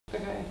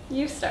Okay.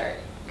 You start.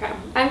 Okay.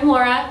 I'm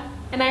Laura.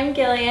 And I'm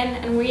Gillian,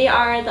 and we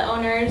are the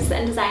owners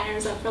and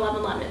designers of For Love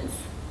and Lemons.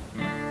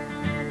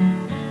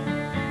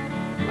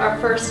 Our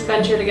first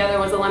venture together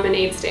was a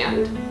lemonade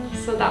stand.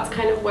 So that's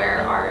kind of where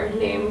our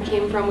name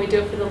came from. We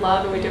do it for the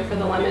love and we do it for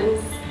the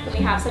lemons.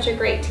 We have such a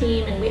great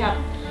team, and we have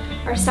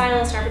our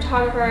stylist and our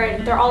photographer,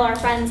 and they're all our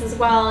friends as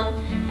well,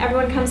 and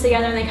everyone comes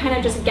together and they kind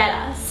of just get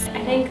us.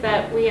 I think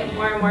that we get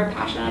more and more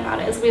passionate about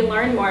it as we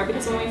learn more,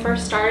 because when we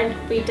first started,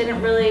 we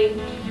didn't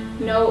really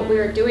know what we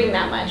were doing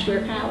that much. We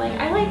were kind of like,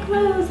 I like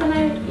clothes, and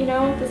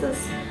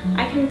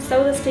I can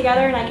sew this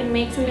together and I can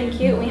make something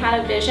cute. And we had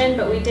a vision,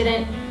 but we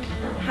didn't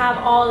have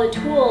all the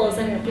tools,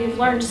 and we've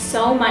learned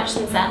so much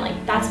since then.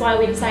 Like, that's why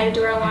we decided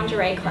to do our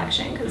lingerie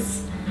collection,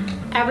 because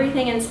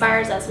everything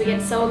inspires us. We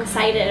get so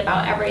excited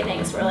about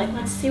everything, so we're like,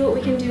 let's see what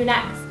we can do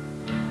next.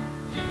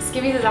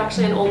 Skivvies is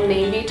actually an Old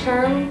Navy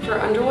term for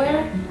underwear,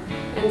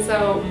 and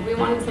so we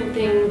wanted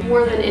something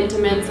more than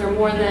intimates or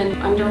more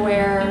than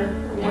underwear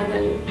or more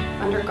than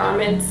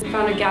undergarments. We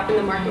found a gap in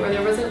the market where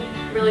there wasn't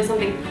really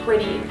something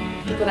pretty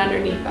to put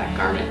underneath that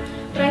garment.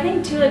 But I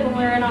think too, like when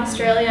we were in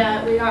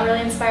Australia, we got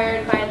really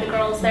inspired by the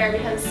girls there,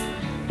 because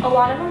a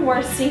lot of them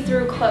wore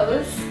see-through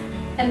clothes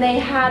and they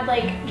had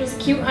like just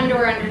cute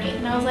underwear underneath,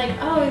 and I was like,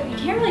 oh, you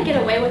can't really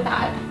get away with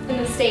that in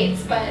the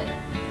States, but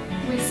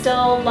we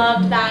still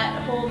loved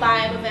that whole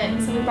vibe of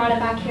it, so we brought it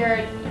back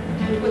here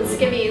with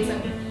Skivvies,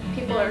 and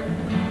people are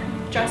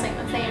dressing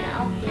the same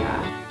now.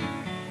 Yeah.